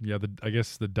bad. Yeah, I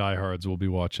guess the diehards will be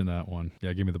watching that one.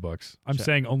 Yeah, give me the Bucks. I'm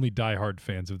saying only diehard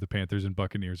fans of the Panthers and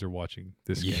Buccaneers are watching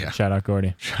this game. Yeah. Shout out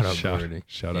Gordy. Shout out Doherty.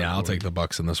 Shout out. Yeah, I'll Gordy. take the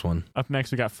Bucks in this one. Up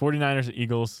next, we got 49ers at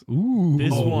Eagles. Ooh.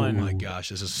 This one. Oh my gosh,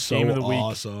 this is so Game of the week.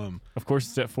 awesome. Of course,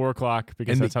 it's at 4 o'clock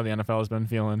because that's how the NFL has been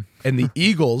feeling. And the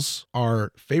Eagles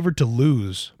are favored to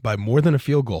lose by more than a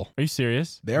field goal. Are you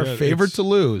serious? They are Yeah, favored to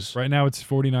lose. Right now it's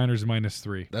 49ers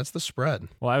 -3. That's the spread.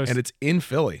 Well, And it's in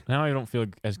Philly. now I don't feel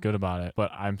as good about it,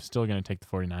 but I'm still going to take the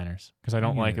 49ers because I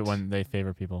don't like it when they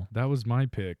favor people. That was my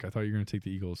pick. I thought you were going to take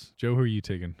the Eagles. Joe, who are you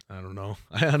taking? I don't know.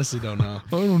 I honestly don't know. I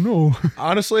don't know.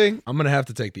 Honestly, I'm going to have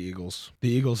to take the Eagles. The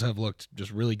Eagles have looked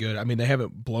just really good. I mean, they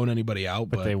haven't blown anybody out,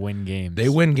 But they win games. They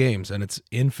win games, and it's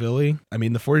in Philly. I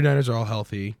mean, the 49ers are all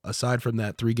healthy. Aside from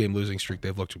that 3-game losing streak,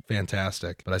 they've looked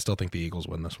fantastic. But I still think the Eagles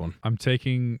win this one. I'm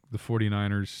taking the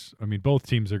 49ers. I mean, both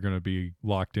teams are going to be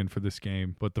locked in for this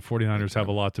game, but the 49ers have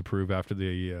a lot to prove after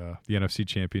the NFC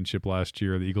Championship last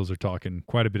year. The Eagles are talking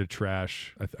quite a bit of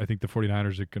trash. I think the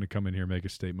 49ers are going to come in here and make a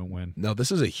statement win. No,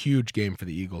 this is a huge game for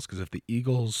the Eagles because if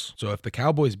the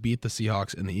Cowboys beat the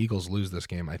Seahawks and the Eagles lose this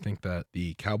game, I think that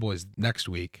the Cowboys next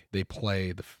week, they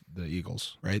play the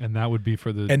Eagles, right? And that would be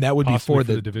for the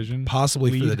division,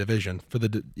 possibly lead? for the division, for the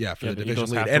division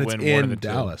Eagles lead, have to and it's win one of in the two.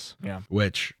 Dallas. Yeah.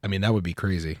 Which, I mean, that would be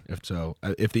crazy if so.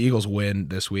 If the Eagles win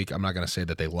this week, I'm not going to say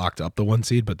that they locked up the 1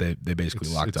 seed, but they basically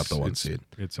locked up the 1 seed.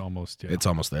 It's almost It's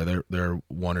almost there. They're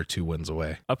 1 or 2 wins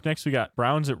away. Up next, we got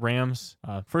Browns at Rams.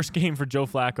 First game for Joe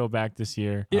Flacco back this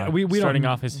year. Yeah, we starting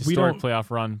don't- off his we historic don't- playoff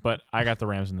run, but I got the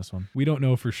Rams in this one. We don't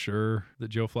know for sure that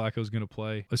Joe Flacco is going to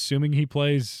play. Assuming he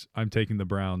plays, I'm taking the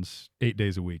Browns 8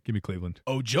 days a week. Give me Cleveland.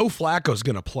 Oh, Joe Flacco's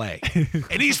going to play.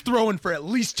 And he's throwing for at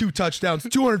least 2 touchdowns,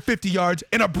 250 yards,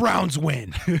 and a Browns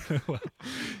win.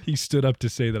 He stood up to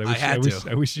say that.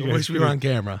 I wish you guys we were on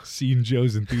camera. seen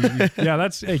Joe's enthusiasm. Yeah,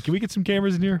 hey, can we get some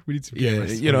cameras in here? We need some Yeah,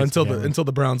 cameras. until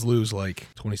the Browns lose like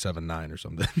 27-9 or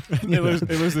something. They lose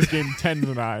this game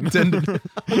 10-9.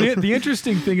 The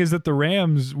interesting thing is that the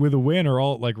Rams with a win are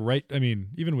all like right. I mean,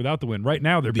 even without the win, right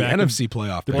now they're The back. NFC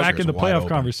playoff. They're picture back in is the wide playoff open.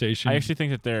 conversation. I actually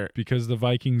think that they're because the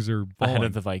Vikings are ahead balling.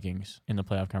 of the Vikings in the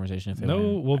playoff conversation if they No,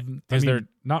 win. well, because I mean,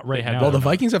 not right had- now. Well, the No.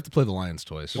 Vikings have to play the Lions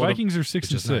twice. The Vikings are 6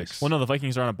 and is 6. nice. Well, no, the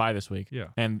Vikings are on a bye this week. Yeah.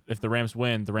 And if the Rams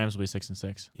win, the Rams will be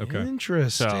 6-6. Okay.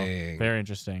 Interesting. So, very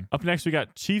interesting. Up next, we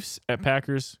got Chiefs at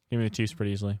Packers. Give me the Chiefs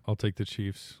pretty easily. I'll take the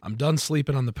Chiefs. I'm done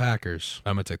sleeping on the Packers.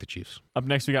 I'm going to take the Chiefs. Up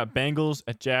next, we got Bengals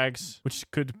at Jags, which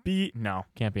can't be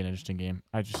an interesting game.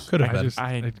 Could have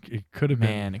been. It could have been.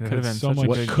 Man, it could have been so such a much.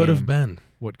 What good could have game. been?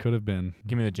 What could have been?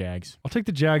 Give me the Jags. I'll take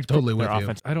the Jags. but Totally with Their you.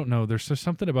 offense. I don't know. There's just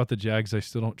something about the Jags I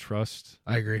still don't trust.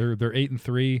 I agree. They're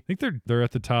 8-3. I think they're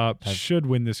at the top. I've- Should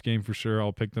win this game for sure.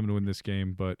 I'll pick them to win this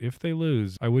game. But if they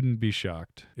lose, I wouldn't be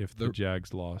shocked if the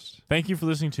Jags lost. Thank you for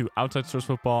listening to Outside Source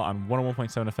Football on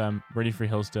 101.7 FM, ready for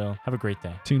Hillsdale. Have a great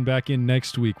day. Tune back in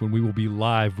next week when we will be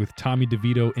live with Tommy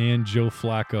DeVito and Joe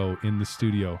Flacco in the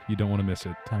studio. You don't want to miss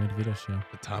it. Tommy DeVito Show.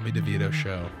 The Tommy DeVito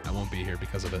show. I won't be here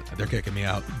because of it. They're kicking me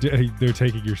out. They're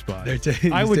taking your spot.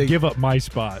 I would give up my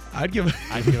spot. I'd give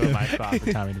I'd give up my spot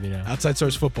for Tommy DeVito. Outside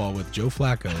Source Football with Joe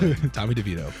Flacco and Tommy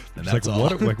DeVito. And It's that's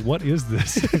like, all. what is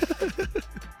this?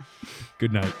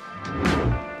 Good night.